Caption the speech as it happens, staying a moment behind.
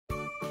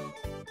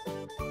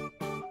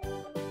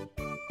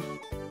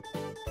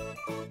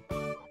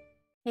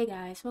Hey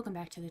guys, welcome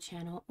back to the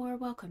channel, or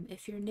welcome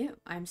if you're new.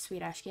 I'm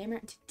Sweet Ash Gamer,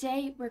 and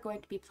today we're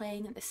going to be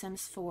playing The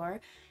Sims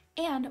 4,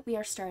 and we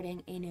are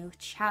starting a new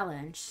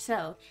challenge.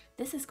 So,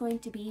 this is going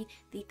to be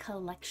the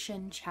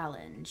Collection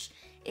Challenge.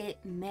 It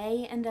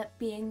may end up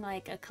being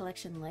like a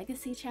Collection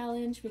Legacy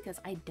Challenge, because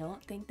I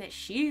don't think that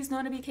she's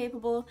going to be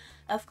capable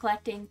of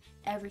collecting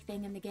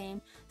everything in the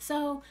game.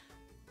 So,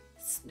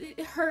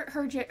 her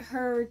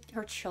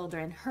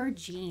children, her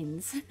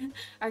genes,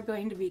 are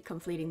going to be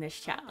completing this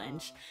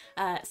challenge.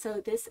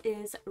 So this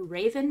is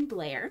Raven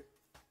Blair,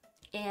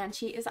 and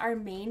she is our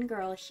main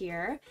girl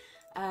here.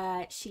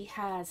 She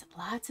has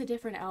lots of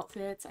different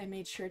outfits. I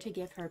made sure to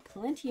give her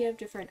plenty of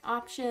different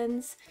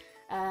options.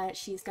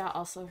 She's got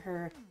also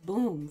her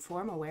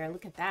formal wear.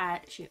 Look at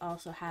that. She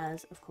also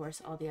has, of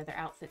course, all the other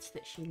outfits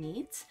that she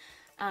needs.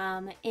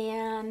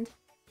 And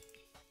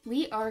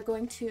we are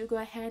going to go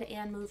ahead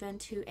and move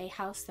into a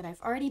house that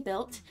I've already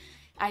built.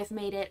 I've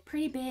made it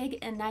pretty big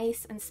and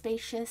nice and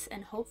spacious,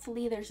 and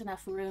hopefully there's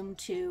enough room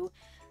to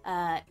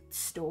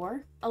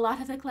store a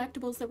lot of the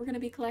collectibles that we're going to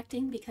be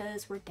collecting,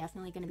 because we're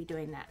definitely going to be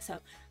doing that. So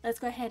let's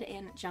go ahead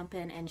and jump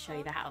in and show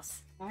you the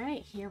house. All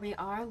right, here we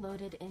are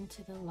loaded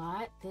into the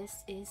lot.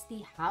 This is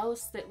the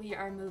house that we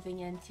are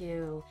moving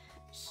into.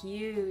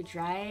 Huge,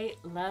 right?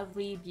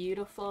 Lovely,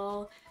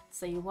 beautiful.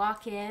 So you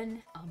walk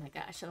in. Oh my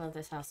gosh, I love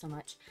this house so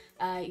much.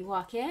 You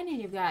walk in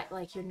and you've got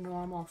like your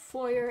normal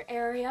foyer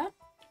area.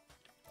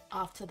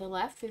 Off to the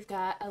left, we've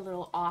got a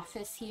little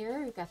office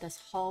here. We've got this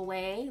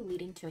hallway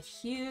leading to a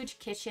huge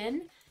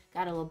kitchen.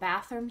 Got a little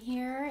bathroom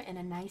here and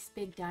a nice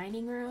big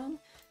dining room.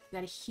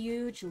 We've got a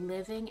huge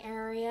living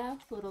area,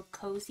 little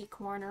cozy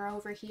corner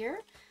over here.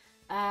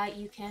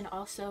 You can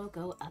also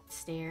go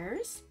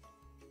upstairs.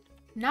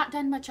 Not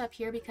done much up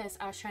here because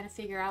I was trying to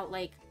figure out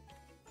like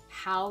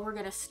how we're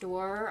gonna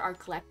store our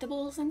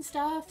collectibles and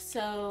stuff,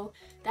 so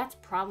that's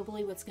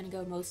probably what's gonna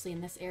go mostly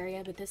in this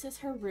area. But this is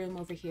her room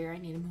over here. I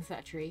need to move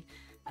that tree.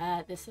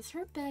 This is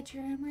her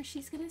bedroom where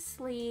she's gonna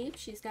sleep.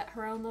 She's got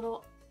her own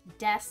little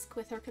desk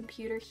with her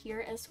computer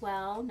here as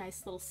well.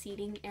 Nice little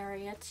seating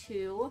area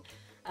too.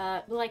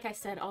 Like I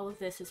said, all of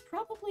this is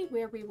probably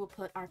where we will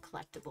put our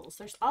collectibles.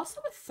 There's also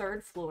a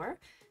third floor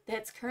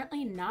that's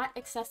currently not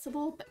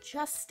accessible, but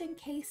just in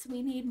case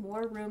we need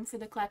more room for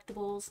the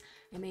collectibles,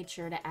 I made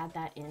sure to add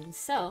that in.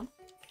 So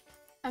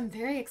I'm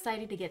very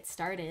excited to get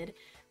started.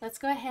 Let's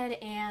go ahead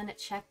and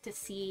check to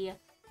see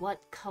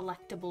what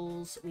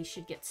collectibles we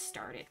should get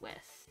started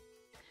with.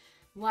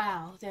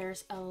 Wow,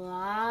 there's a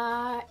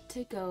lot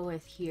to go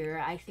with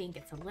here. I think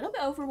it's a little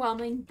bit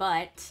overwhelming,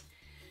 but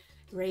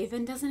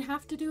Raven doesn't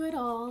have to do it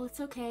all.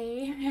 It's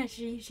okay.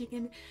 She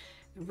can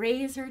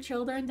raise her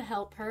children to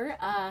help her.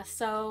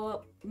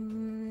 So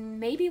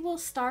maybe we'll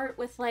start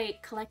with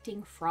like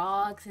collecting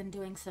frogs and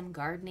doing some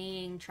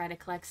gardening, try to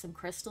collect some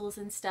crystals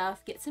and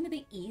stuff, get some of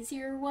the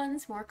easier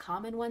ones, more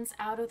common ones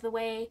out of the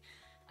way.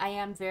 I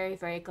am very,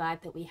 very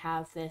glad that we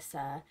have this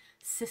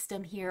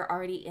system here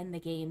already in the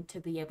game to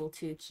be able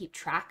to keep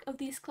track of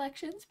these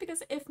collections,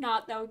 because if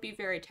not, that would be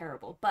very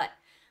terrible. But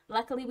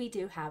luckily we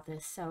do have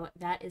this, so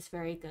that is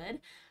very good.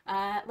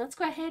 Let's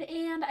go ahead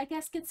and I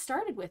guess get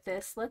started with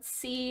this. Let's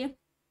see.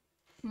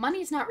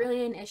 Money's not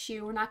really an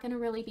issue. We're not going to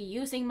really be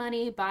using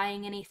money,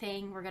 buying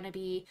anything. We're going to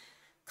be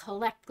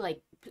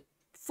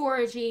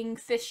foraging,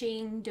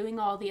 fishing, doing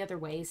all the other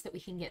ways that we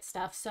can get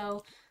stuff.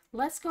 So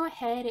let's go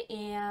ahead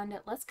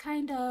and let's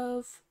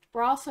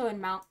we're also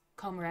in Mount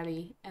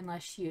Komorebi,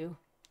 unless you,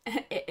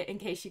 in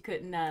case you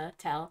couldn't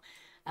tell.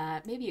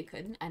 Maybe you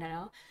couldn't, I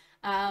don't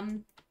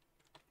know.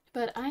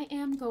 But I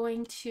am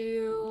going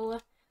to,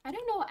 I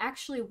don't know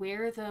actually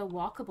where the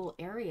walkable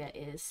area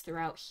is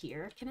throughout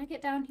here. Can I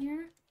get down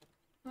here?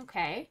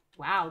 Okay.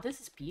 Wow, this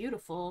is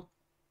beautiful.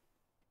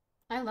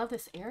 I love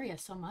this area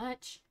so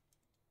much.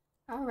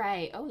 All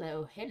right.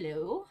 Oh,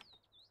 hello.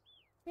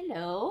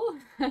 Hello.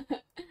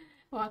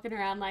 Walking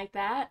around like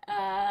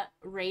that.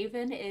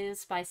 Raven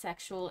is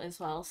bisexual as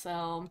well,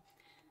 so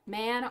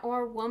man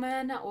or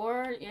woman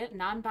or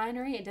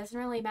non-binary, it doesn't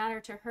really matter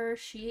to her.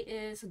 She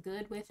is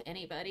good with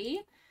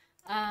anybody.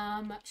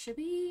 Should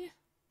we...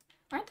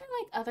 Aren't there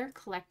like other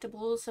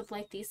collectibles of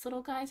like these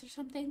little guys or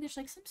something? There's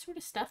like some sort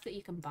of stuff that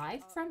you can buy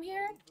from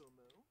here.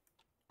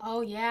 Oh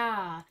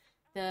yeah,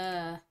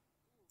 the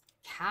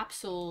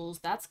capsules,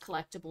 that's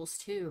collectibles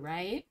too,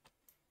 right?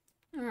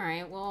 All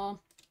right,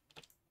 well,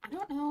 I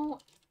don't know.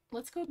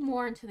 Let's go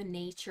more into the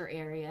nature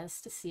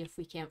areas to see if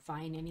we can't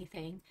find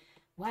anything.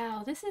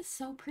 Wow, this is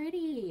so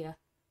pretty.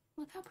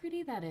 Look how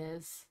pretty that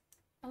is.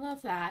 I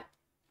love that.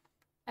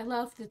 I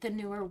love that the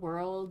newer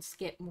worlds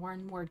get more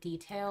and more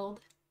detailed.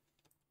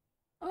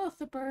 Oh,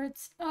 the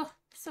birds. Oh,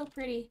 so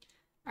pretty.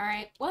 All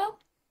right, well,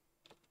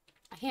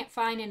 I can't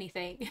find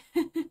anything.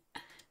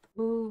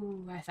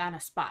 Ooh, I found a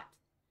spot.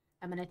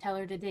 I'm going to tell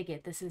her to dig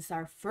it. This is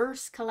our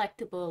first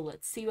collectible.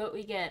 Let's see what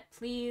we get.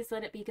 Please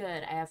let it be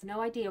good. I have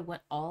no idea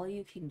what all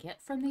you can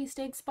get from these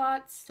dig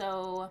spots,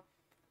 so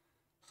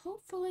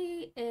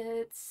hopefully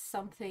it's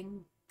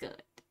something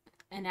good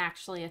and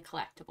actually a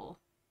collectible.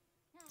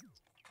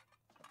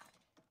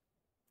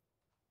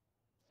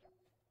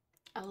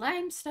 A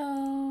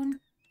limestone.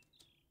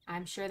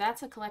 I'm sure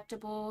that's a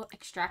collectible.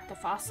 Extract a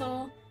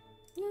fossil.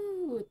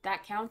 Ooh,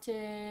 that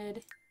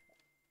counted.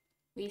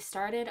 We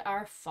started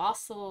our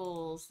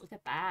fossils. Look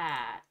at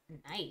that.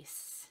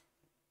 Nice.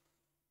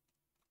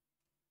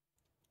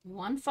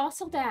 One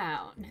fossil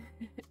down.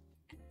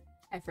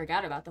 I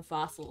forgot about the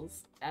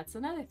fossils. That's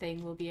another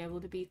thing we'll be able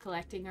to be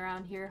collecting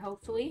around here,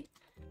 hopefully.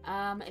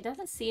 It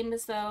doesn't seem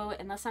as though,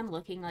 unless I'm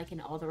looking like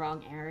in all the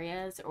wrong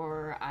areas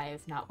or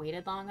I've not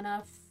waited long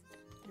enough,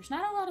 there's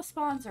not a lot of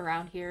spawns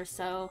around here,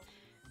 so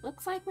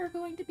looks like we're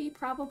going to be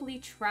probably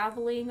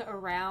traveling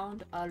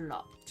around a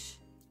lot.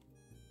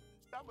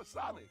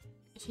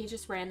 He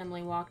just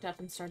randomly walked up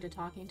and started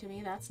talking to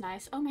me. That's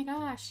nice. Oh my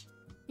gosh.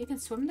 You can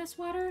swim this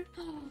water?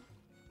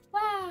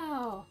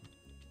 Wow.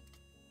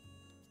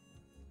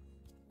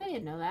 I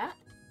didn't know that.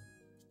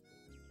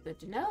 Good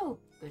to know.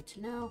 Good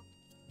to know.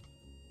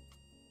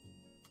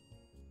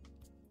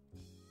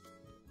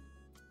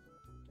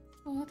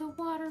 Oh, the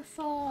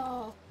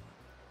waterfall.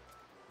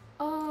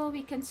 Oh,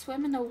 we can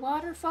swim in the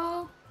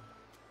waterfall?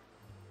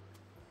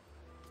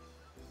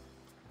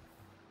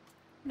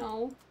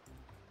 No.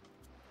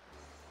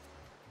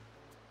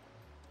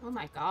 Oh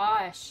my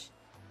gosh.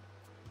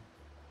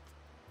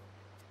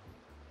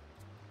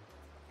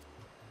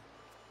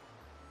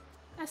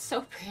 That's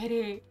so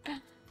pretty.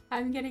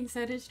 I'm getting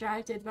so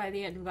distracted by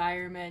the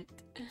environment.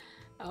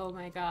 Oh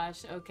my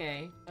gosh.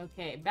 Okay.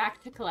 Okay.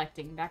 Back to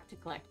collecting. Back to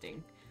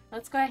collecting.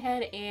 Let's go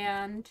ahead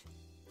and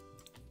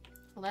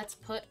let's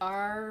put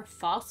our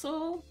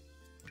fossil.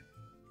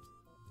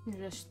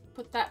 Just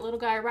put that little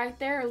guy right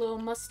there, a little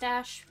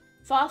mustache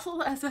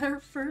fossil as our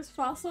first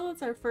fossil.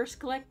 It's our first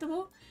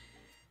collectible.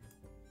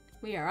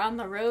 We are on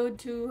the road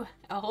to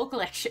a whole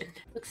collection.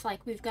 Looks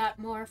like we've got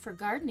more for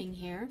gardening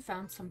here.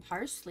 Found some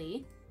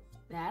parsley.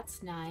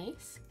 That's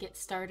nice. Get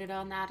started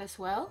on that as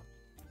well.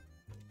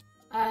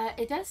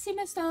 It does seem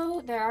as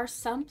though there are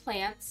some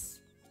plants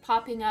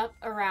popping up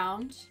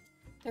around.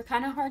 They're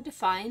kind of hard to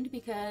find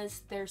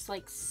because there's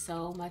like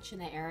so much in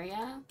the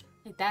area.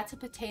 Like that's a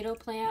potato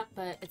plant,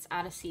 but it's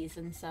out of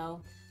season, so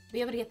I'll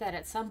be able to get that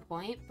at some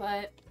point,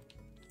 but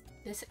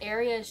this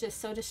area is just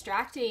so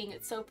distracting.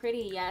 It's so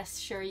pretty. Yes,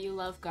 sure, you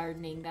love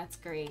gardening. That's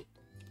great.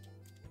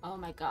 Oh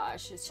my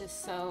gosh, it's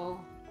just so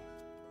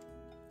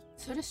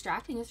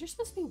distracting. Is there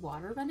supposed to be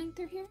water running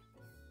through here?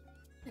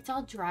 It's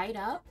all dried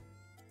up?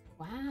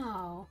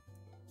 Wow.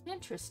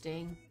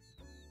 Interesting.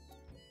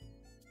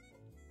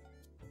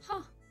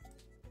 Huh.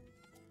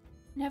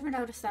 Never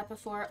noticed that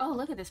before. Oh,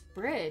 look at this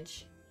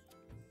bridge.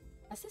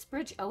 Has this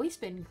bridge always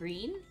been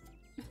green?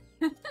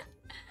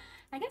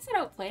 I guess I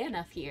don't play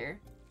enough here.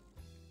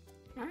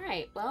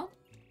 Alright, well.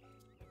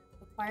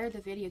 Acquire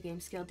the video game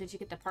skill. Did you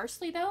get the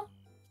parsley, though?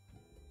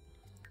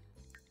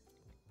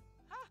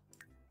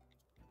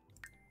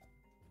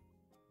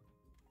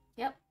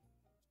 Yep.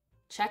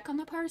 Check on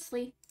the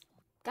parsley.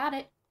 Got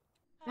it.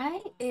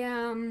 I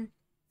am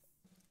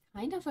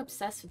kind of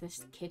obsessed with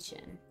this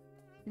kitchen.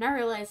 I'm not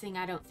realizing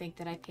I don't think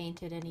that I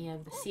painted any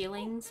of the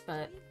ceilings,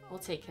 but we'll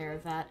take care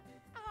of that.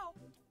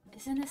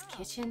 Isn't this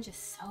kitchen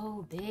just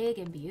so big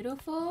and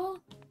beautiful?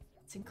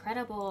 It's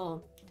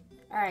incredible.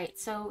 Alright,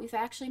 so we've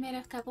actually made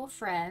a couple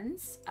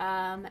friends.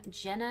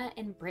 Jenna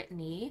and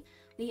Brittany.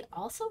 We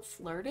also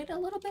flirted a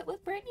little bit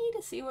with Brittany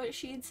to see what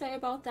she'd say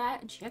about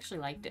that, and she actually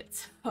liked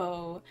it.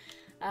 So,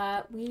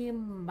 we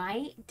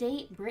might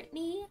date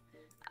Brittany.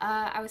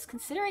 I was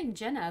considering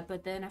Jenna,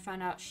 but then I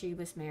found out she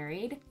was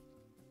married.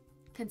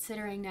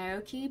 Considering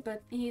Naoki,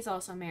 but he's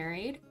also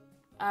married.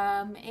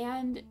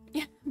 And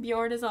yeah,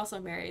 Bjorn is also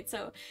married,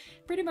 so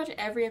pretty much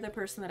every other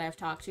person that I've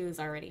talked to is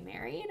already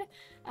married,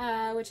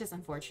 which is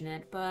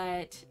unfortunate,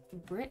 but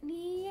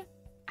Brittany,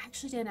 I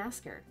actually didn't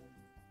ask her.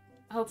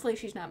 Hopefully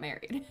she's not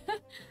married.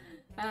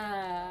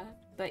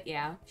 But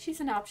yeah, she's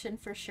an option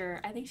for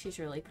sure. I think she's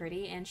really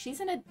pretty, and she's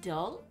an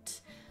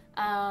adult.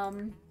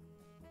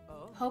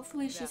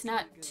 Hopefully she's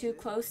not too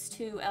close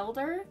to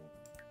elder,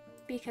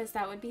 because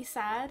that would be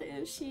sad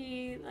if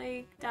she,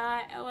 like,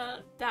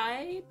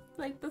 died,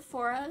 like,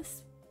 before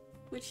us.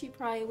 Which she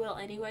probably will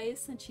anyways,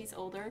 since she's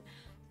older.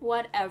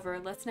 Whatever,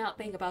 let's not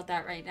think about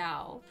that right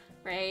now,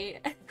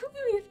 right?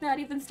 We've not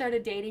even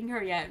started dating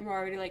her yet, and we're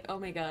already like, oh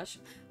my gosh,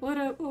 what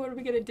are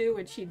we gonna do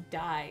when she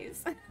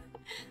dies?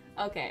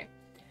 Okay.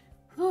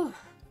 Whew.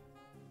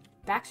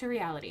 Back to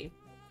reality.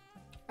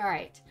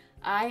 Alright,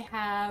 I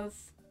have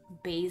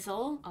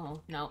basil.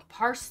 Oh, no,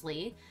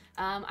 parsley.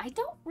 I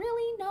don't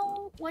really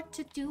know what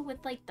to do with,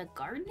 like, the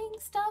gardening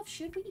stuff.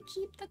 Should we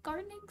keep the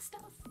gardening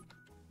stuff?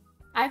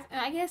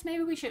 I guess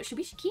maybe we should.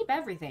 We should keep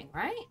everything,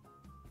 right?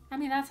 I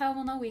mean, that's how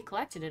we'll know we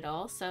collected it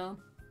all, so...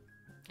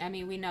 I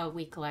mean, we know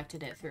we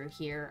collected it through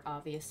here,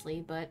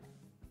 obviously, but...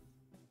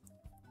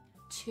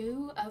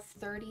 2 of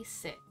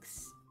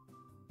 36.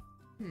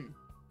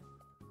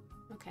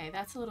 Okay,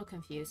 that's a little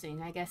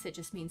confusing. I guess it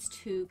just means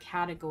 2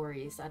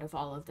 categories out of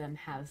all of them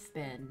have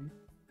been...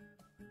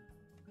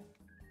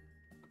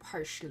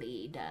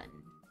 partially done.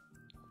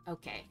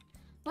 Okay.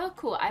 Well,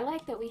 cool. I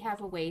like that we have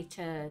a way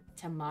to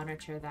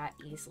monitor that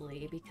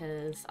easily,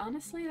 because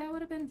honestly, that would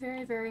have been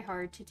very, very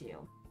hard to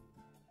do.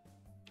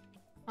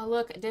 Oh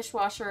look, a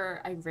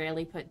dishwasher. I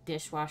rarely put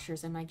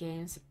dishwashers in my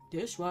games.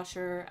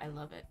 Dishwasher, I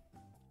love it.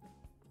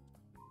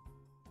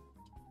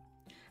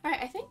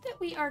 Alright, I think that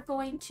we are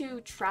going to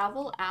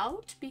travel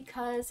out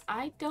because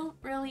I don't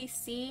really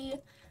see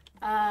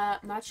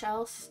much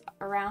else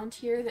around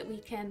here that we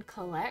can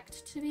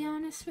collect, to be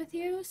honest with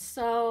you.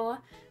 So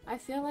I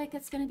feel like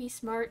it's going to be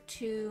smart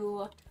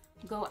to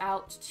go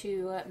out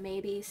to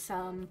maybe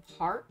some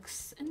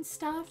parks and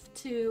stuff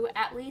to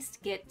at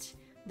least get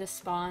the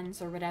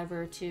spawns or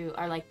whatever to,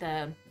 or like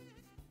the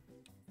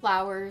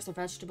flowers or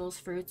vegetables,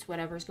 fruits,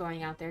 whatever's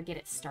going out there, get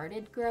it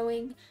started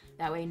growing.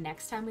 That way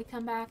next time we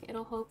come back,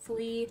 it'll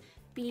hopefully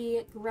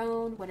be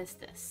grown. What is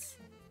this?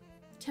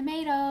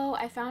 Tomato!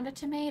 I found a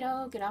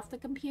tomato! Get off the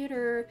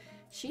computer!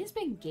 She's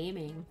been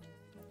gaming.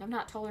 I've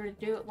not told her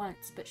to do it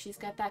once, but she's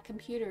got that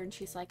computer and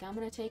she's like, I'm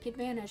gonna take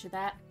advantage of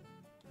that.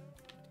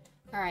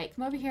 Alright,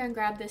 come over here and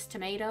grab this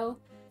tomato.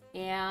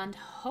 And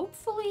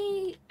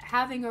hopefully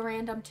having a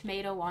random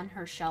tomato on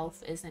her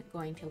shelf isn't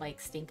going to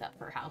like stink up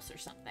her house or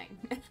something.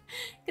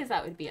 Because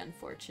that would be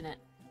unfortunate.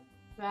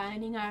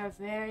 Finding our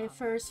very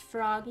first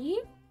froggy.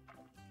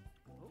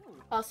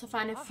 Also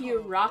find a few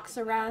rocks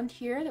around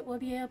here that we'll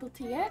be able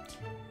to get.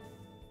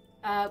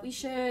 We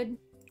should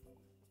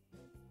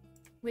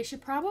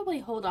probably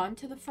hold on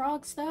to the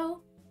frogs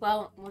though.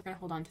 Well, we're gonna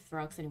hold on to the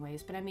frogs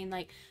anyways, but I mean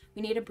like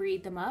we need to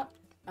breed them up.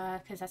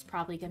 Because that's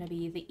probably going to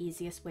be the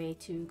easiest way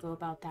to go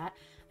about that.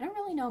 I don't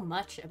really know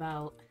much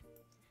about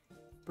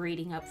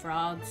breeding up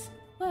frogs,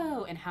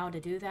 whoa, and how to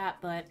do that,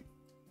 but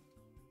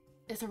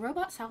is a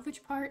robot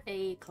salvage part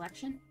a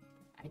collection?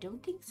 I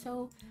don't think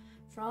so.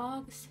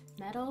 Frogs,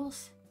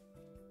 metals.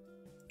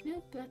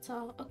 Nope, that's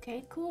all.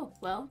 Okay, cool.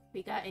 Well,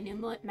 we got a new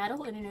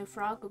metal and a new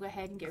frog. We'll go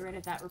ahead and get rid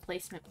of that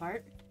replacement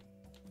part.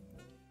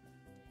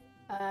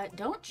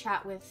 Don't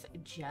chat with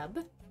Jeb.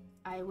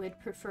 I would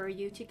prefer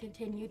you to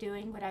continue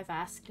doing what I've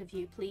asked of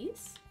you,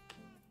 please.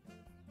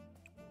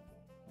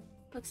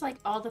 Looks like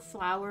all the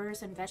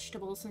flowers and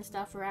vegetables and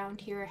stuff around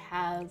here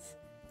have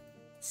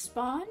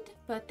spawned,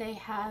 but they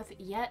have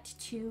yet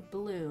to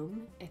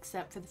bloom,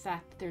 except for the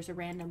fact that there's a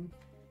random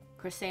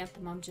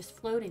chrysanthemum just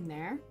floating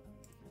there.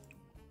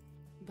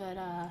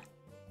 But,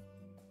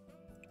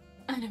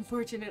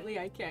 unfortunately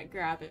I can't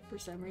grab it for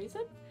some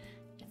reason.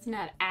 It's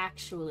not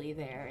actually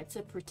there. It's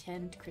a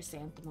pretend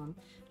chrysanthemum.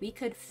 We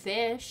could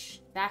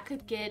fish. That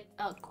could get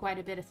quite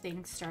a bit of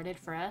things started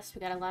for us. We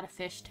got a lot of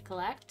fish to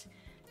collect.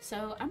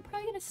 So I'm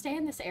probably going to stay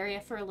in this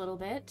area for a little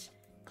bit.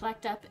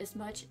 Collect up as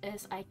much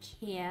as I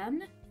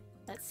can.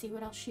 Let's see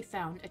what else she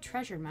found. A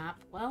treasure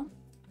map. Well,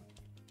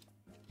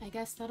 I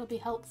guess that'll be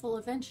helpful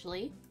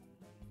eventually.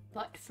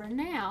 But for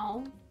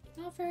now,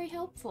 not very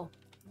helpful.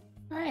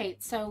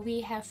 Alright, so we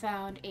have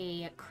found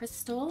a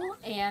crystal,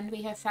 and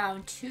we have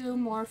found 2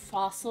 more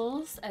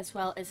fossils, as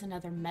well as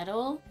another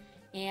metal,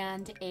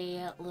 and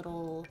a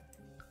little,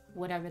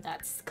 whatever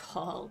that's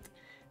called,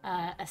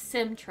 a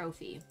sim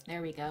trophy.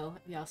 There we go.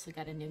 We also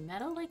got a new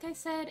metal, like I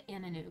said,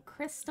 and a new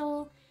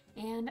crystal,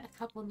 and a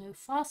couple new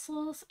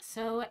fossils,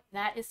 so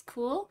that is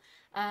cool.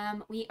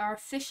 We are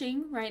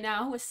fishing right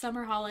now with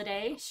Summer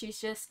Holiday. She's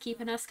just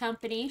keeping us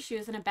company. She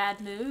was in a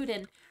bad mood,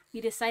 and we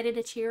decided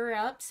to cheer her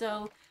up,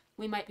 so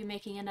we might be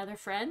making another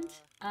friend,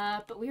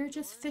 but we are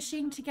just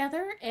fishing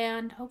together,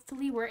 and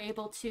hopefully we're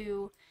able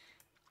to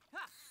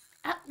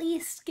at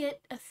least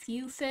get a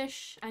few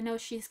fish. I know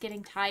she's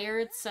getting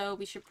tired, so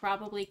we should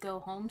probably go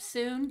home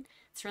soon.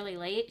 It's really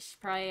late. She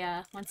probably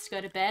wants to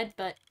go to bed,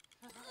 but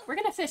we're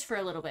gonna fish for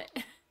a little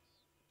bit.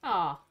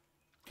 Aw,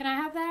 can I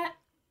have that?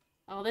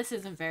 Oh, this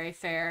isn't very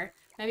fair.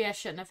 Maybe I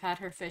shouldn't have had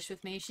her fish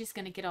with me. She's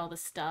gonna get all the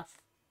stuff.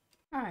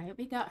 Alright,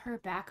 we got her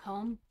back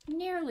home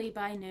nearly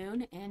by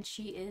noon, and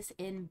she is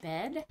in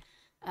bed.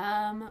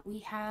 We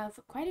have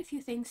quite a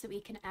few things that we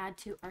can add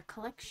to our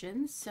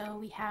collection. So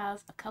we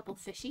have a couple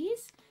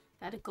fishies,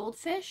 got a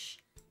goldfish,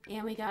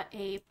 and we got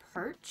a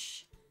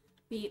perch.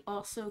 We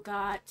also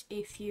got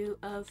a few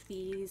of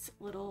these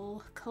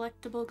little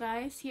collectible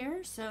guys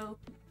here, so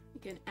we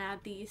can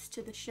add these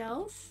to the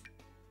shelf.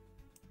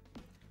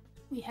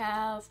 We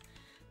have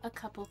a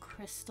couple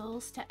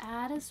crystals to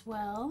add as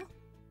well.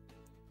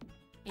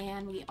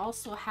 And we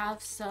also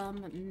have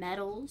some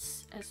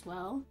metals as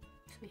well.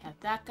 So we have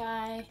that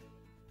guy.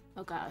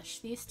 Oh gosh,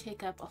 these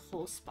take up a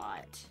whole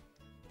spot.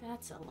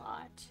 That's a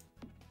lot.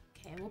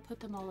 Okay, we'll put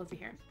them all over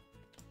here.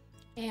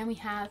 And we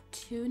have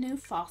 2 new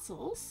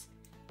fossils.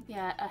 We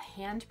got a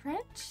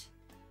handprint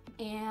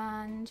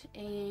and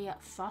a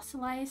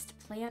fossilized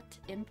plant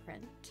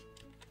imprint.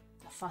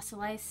 A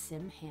fossilized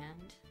sim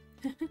hand.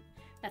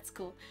 That's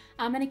cool.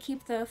 I'm going to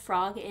keep the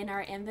frog in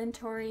our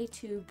inventory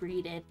to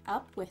breed it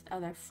up with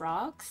other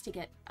frogs to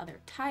get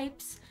other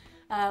types.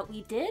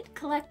 We did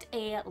collect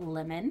a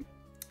lemon,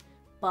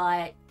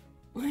 but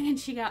when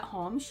she got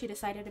home, she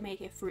decided to make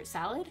a fruit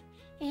salad,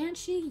 and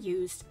she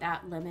used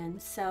that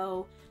lemon.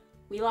 So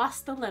we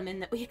lost the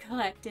lemon that we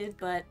collected,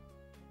 but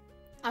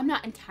I'm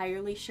not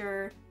entirely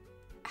sure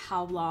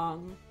how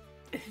long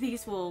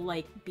these will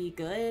like be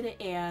good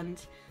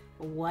and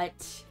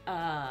what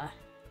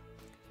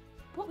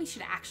what we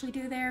should actually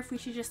do there, if we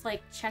should just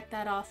like check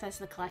that off as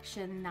the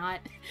collection, not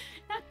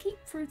keep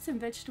fruits and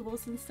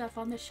vegetables and stuff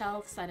on the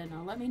shelves. I don't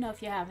know. Let me know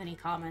if you have any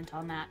comment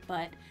on that.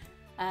 But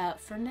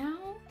for now,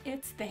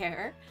 it's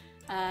there.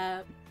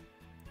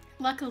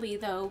 Luckily,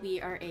 though, we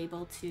are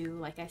able to,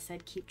 like I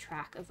said, keep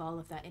track of all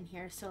of that in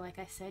here. So like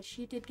I said,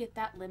 she did get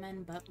that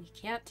lemon, but we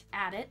can't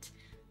add it.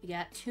 We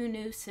got 2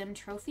 new sim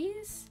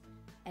trophies,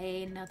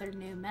 another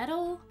new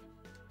medal,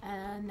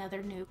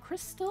 another new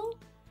crystal,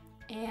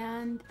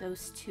 and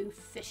those 2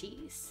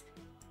 fishies.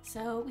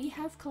 So we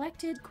have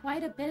collected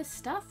quite a bit of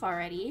stuff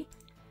already.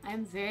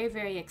 I'm very,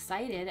 very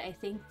excited. I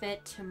think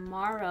that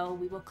tomorrow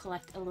we will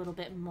collect a little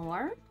bit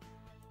more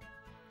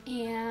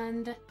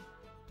and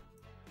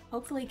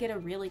hopefully get a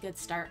really good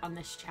start on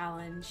this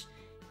challenge.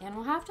 And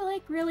we'll have to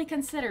like really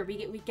consider,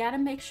 we gotta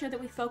make sure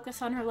that we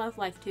focus on her love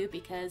life too,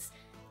 because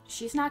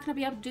she's not gonna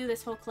be able to do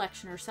this whole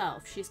collection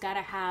herself. She's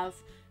gotta have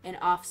an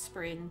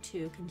offspring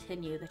to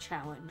continue the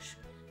challenge.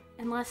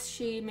 Unless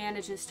she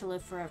manages to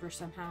live forever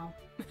somehow.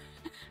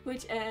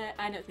 Which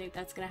I don't think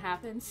that's gonna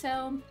happen.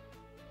 So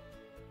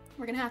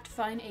we're gonna have to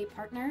find a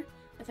partner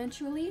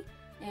eventually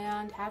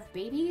and have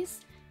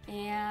babies,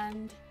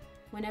 and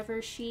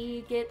whenever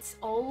she gets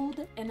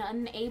old and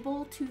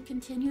unable to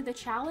continue the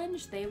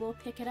challenge, they will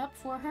pick it up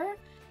for her,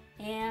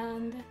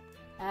 and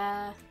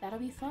that'll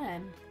be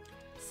fun.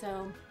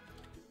 So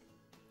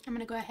I'm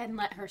gonna go ahead and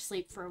let her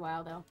sleep for a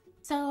while though.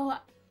 So,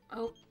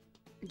 oh,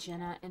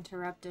 Jenna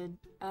interrupted.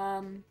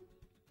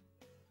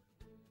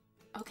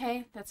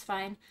 Okay, that's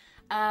fine.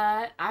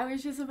 I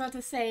was just about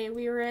to say,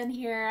 we were in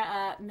here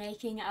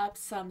making up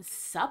some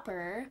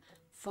supper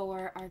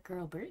for our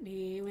girl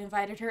Brittany. We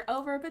invited her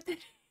over, but then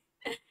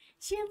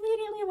she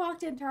immediately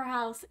walked into our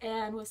house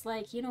and was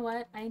like, you know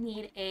what? I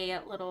need a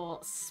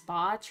little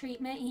spa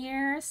treatment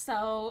here.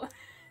 So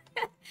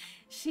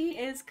she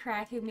is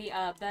cracking me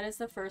up. That is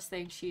the first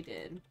thing she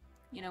did.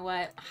 You know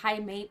what? High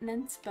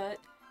maintenance, but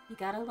you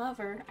gotta love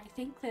her. I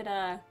think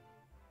that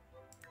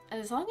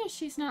as long as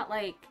she's not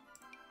like,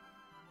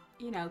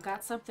 you know,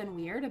 got something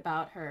weird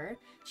about her.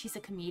 She's a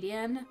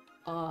comedian.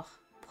 Oh,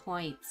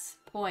 points.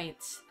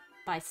 Points.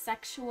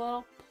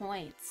 Bisexual.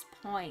 Points.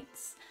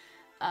 Points.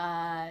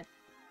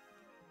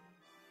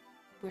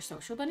 We're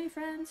social bunny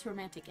friends.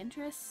 Romantic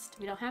interest.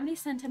 We don't have any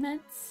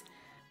sentiments.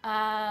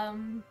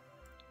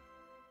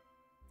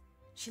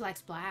 She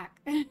likes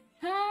black.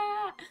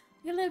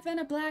 We live in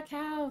a black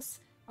house.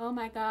 Oh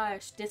my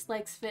gosh.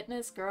 Dislikes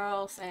fitness.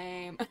 Girl,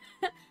 same.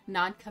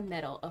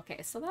 Non-committal.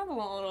 Okay, so that's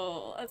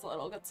a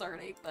little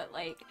concerning, but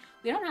like,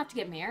 we don't have to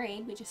get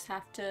married. We just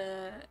have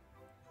to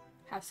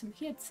have some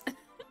kids.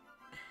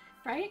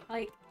 Right?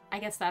 Like, I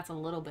guess that's a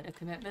little bit of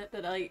commitment,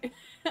 but like,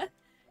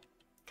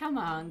 come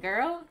on,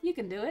 girl. You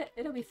can do it.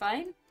 It'll be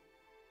fine.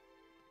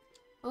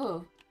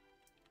 Oh.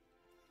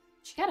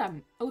 She got a...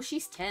 Oh,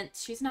 she's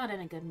tense. She's not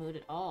in a good mood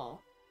at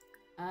all.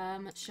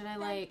 Should I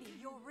like...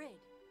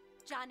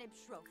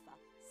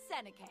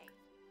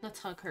 Let's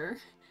hug her.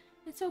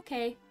 It's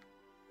okay.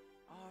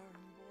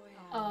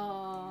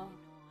 Oh.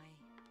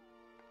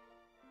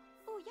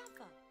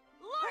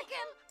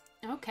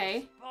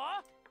 Okay.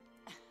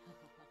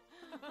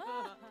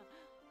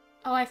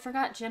 Oh, I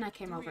forgot Jenna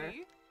came over.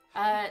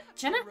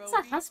 Jenna has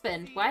a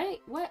husband. Why?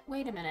 What?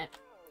 Wait a minute.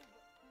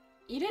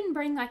 You didn't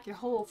bring, like, your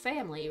whole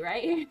family,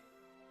 right?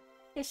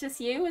 It's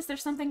just you? Is there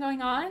something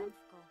going on?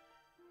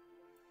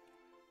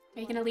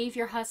 Are you gonna leave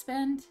your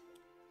husband?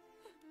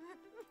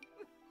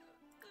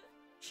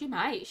 She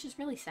might. She's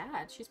really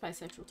sad. She's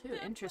bisexual too.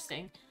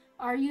 Interesting.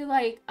 Are you,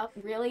 like,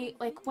 really?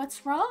 Like,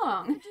 what's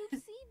wrong?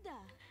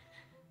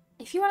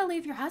 If you want to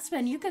leave your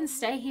husband, you can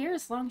stay here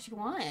as long as you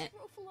want.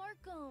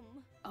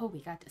 Oh,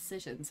 we got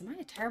decisions. Am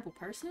I a terrible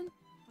person?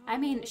 I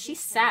mean, she's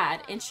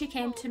sad, and she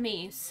came to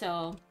me,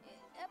 so...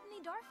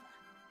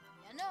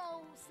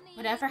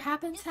 Whatever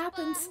happens,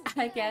 happens,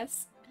 I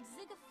guess.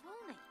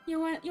 You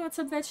want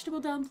some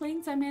vegetable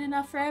dumplings? I made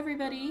enough for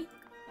everybody.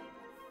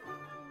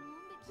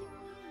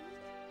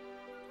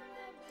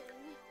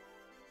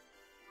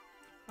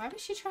 Why was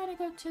she trying to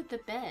go to the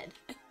bed?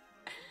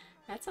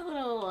 That's a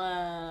little,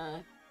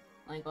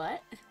 like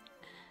what?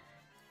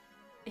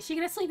 Is she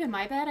gonna sleep in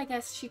my bed? I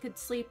guess she could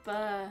sleep,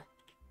 on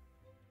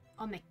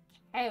the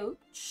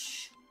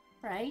couch,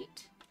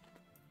 right?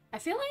 I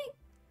feel like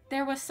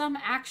there was some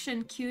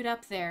action queued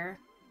up there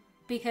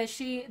because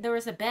there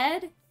was a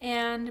bed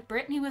and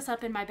Brittany was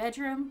up in my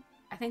bedroom.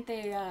 I think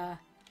they,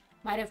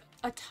 might have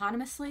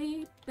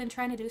autonomously been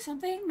trying to do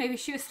something. Maybe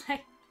she was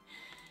like,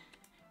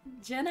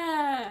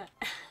 Jenna,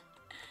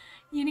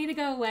 you need to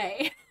go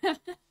away.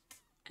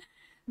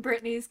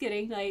 Brittany's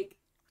getting, like,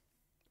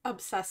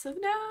 obsessive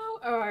now,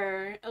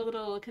 or a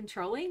little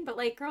controlling, but,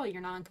 like, girl,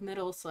 you're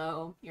non-committal,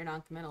 so you're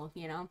non-committal,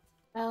 you know?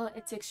 Well,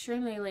 it's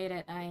extremely late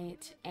at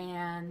night,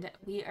 and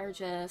we are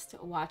just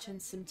watching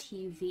some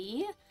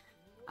TV.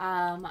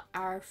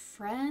 Our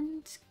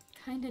friend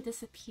kind of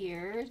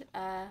disappeared.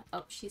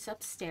 Oh, she's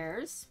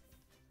upstairs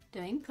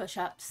doing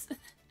push-ups.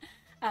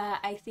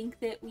 I think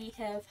that we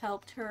have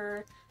helped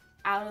her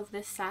out of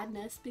this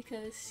sadness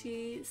because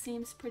she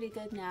seems pretty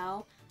good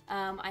now.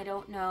 I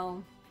don't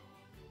know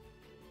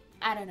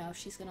I don't know if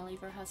she's gonna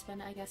leave her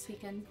husband. I guess we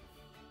can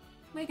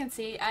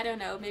see. I don't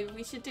know. Maybe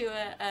we should do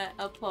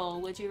a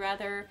poll. Would you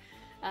rather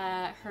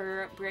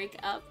her break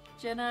up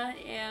Jenna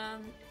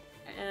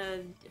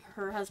and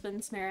her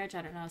husband's marriage?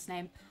 I don't know his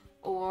name.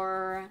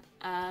 Or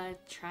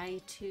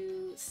try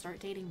to start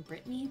dating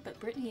Brittany, but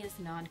Brittany is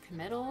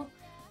non-committal,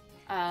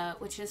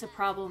 which is a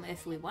problem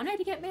if we wanted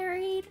to get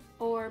married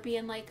or be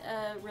in like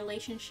a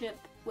relationship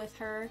with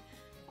her.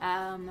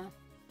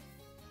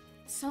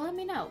 So let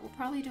me know. We'll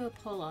probably do a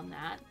poll on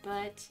that,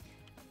 but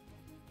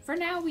for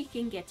now we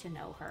can get to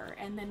know her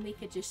and then we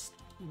could just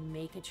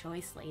make a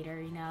choice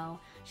later, you know.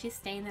 She's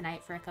staying the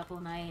night for a couple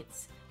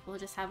nights. We'll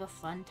just have a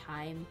fun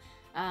time.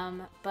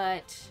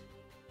 But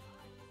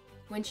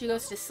when she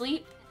goes to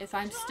sleep, if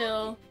I'm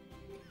still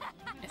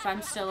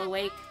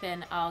awake,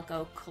 then I'll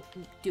go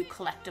do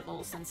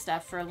collectibles and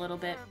stuff for a little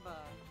bit.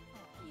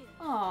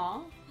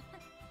 Aww,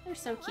 they're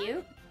so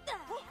cute.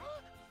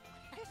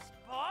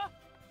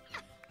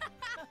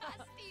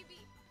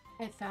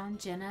 I found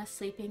Jenna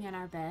sleeping in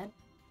our bed,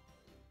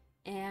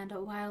 and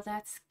while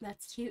that's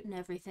cute and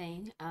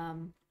everything,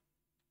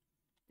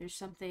 there's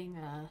something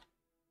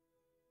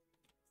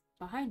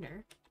behind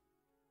her.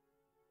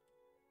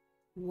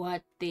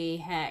 What the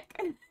heck?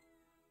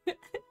 How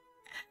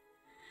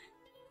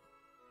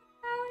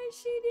is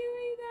she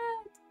doing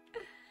that?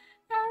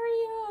 How are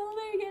you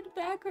holding it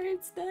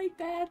backwards like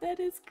that? That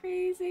is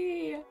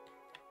crazy.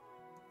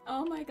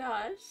 Oh my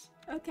gosh.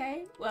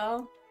 Okay,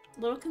 well, a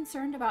little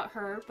concerned about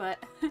her,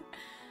 but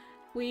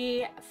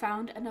we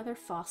found another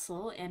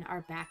fossil in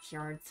our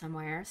backyard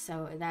somewhere,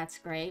 so that's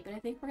great. But I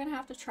think we're gonna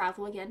have to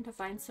travel again to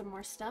find some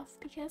more stuff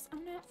because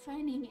I'm not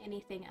finding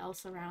anything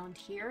else around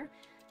here.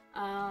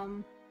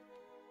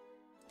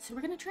 So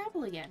we're gonna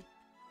travel again.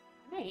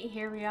 Right,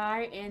 here we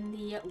are in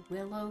the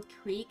Willow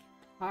Creek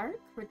Park.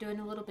 We're doing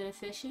a little bit of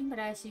fishing, but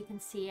as you can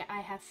see, I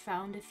have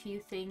found a few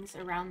things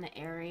around the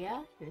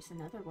area. Here's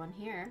another one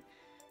here.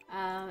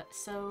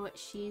 So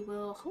she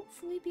will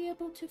hopefully be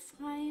able to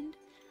find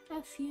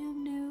a few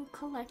new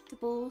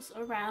collectibles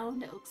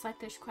around. It looks like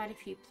there's quite a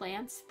few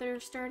plants that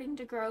are starting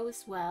to grow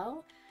as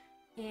well.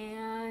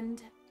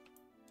 And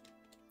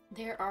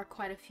there are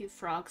quite a few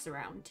frogs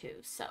around too,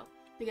 so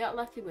we got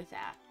lucky with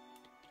that.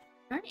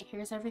 Alright,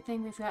 here's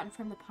everything we've gotten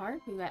from the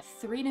park. We've got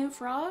 3 new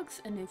frogs,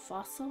 a new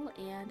fossil,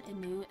 and a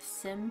new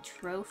sim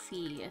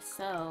trophy.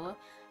 So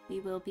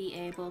we will be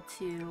able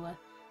to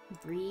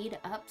breed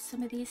up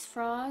some of these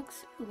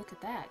frogs. Ooh, look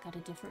at that, got a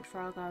different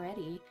frog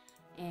already.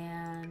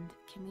 And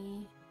can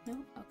we...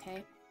 no?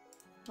 Okay.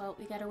 Well,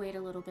 we gotta wait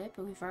a little bit,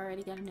 but we've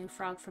already got a new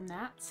frog from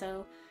that.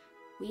 So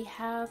we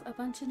have a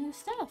bunch of new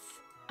stuff.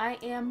 I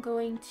am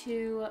going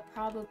to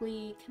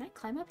probably... can I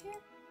climb up here?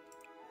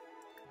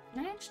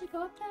 Can I actually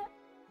go up that?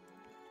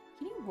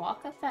 Can you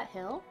walk up that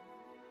hill?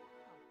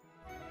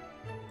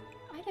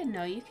 I didn't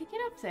know you could get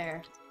up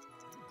there.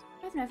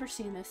 I've never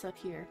seen this up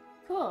here.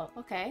 Cool,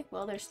 okay.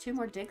 Well, there's 2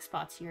 more dig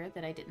spots here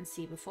that I didn't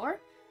see before.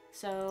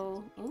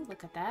 So, oh,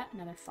 look at that.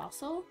 Another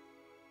fossil.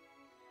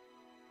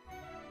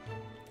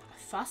 A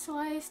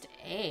fossilized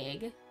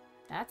egg.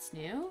 That's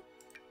new.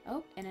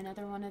 Oh, and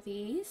another one of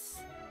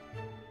these.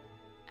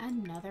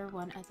 Another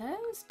one of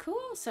those.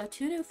 Cool. So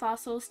 2 new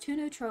fossils, 2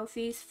 new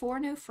trophies, 4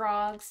 new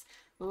frogs.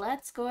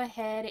 Let's go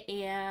ahead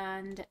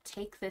and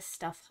take this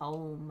stuff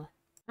home.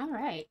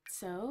 Alright,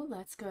 so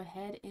let's go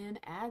ahead and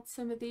add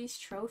some of these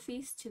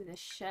trophies to the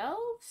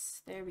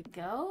shelves. There we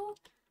go.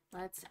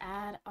 Let's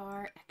add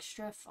our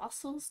extra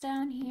fossils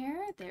down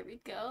here. There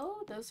we go.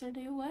 Those are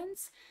new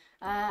ones.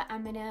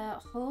 I'm gonna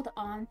hold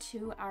on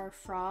to our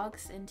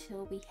frogs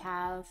until we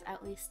have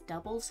at least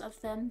doubles of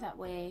them. That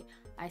way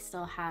I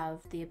still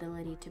have the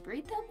ability to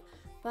breed them.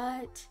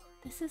 But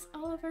this is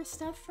all of our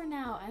stuff for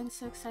now. I'm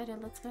so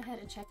excited. Let's go ahead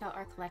and check out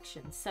our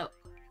collection. So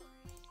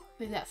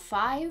we've got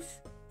 5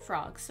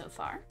 frogs so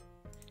far.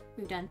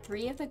 We've done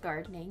 3 of the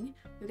gardening.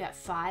 We've got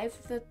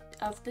 5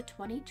 of the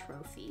 20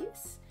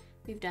 trophies.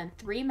 We've done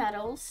 3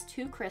 metals,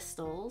 2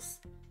 crystals,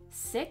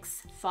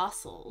 6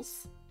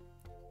 fossils,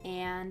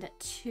 and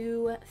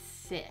 2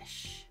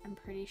 fish. I'm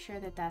pretty sure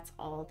that that's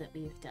all that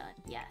we've done.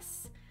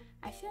 Yes.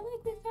 I feel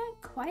like we've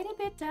got quite a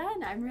bit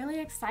done. I'm really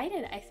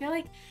excited. I feel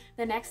like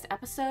the next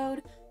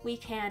episode we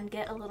can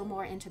get a little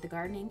more into the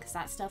gardening because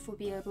that stuff will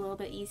be a little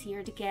bit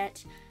easier to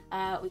get.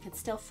 We could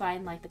still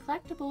find like the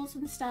collectibles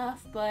and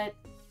stuff, but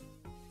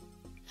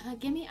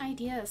give me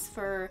ideas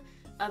for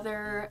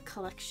other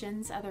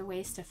collections, other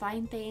ways to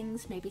find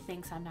things, maybe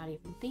things I'm not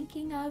even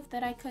thinking of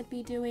that I could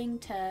be doing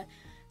to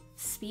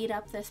speed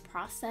up this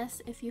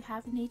process. If you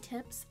have any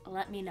tips,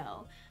 let me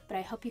know. But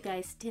I hope you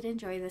guys did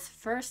enjoy this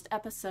first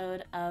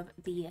episode of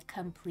the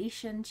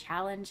completion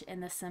challenge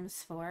in The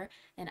Sims 4,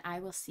 and I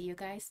will see you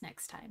guys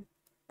next time.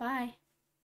 Bye!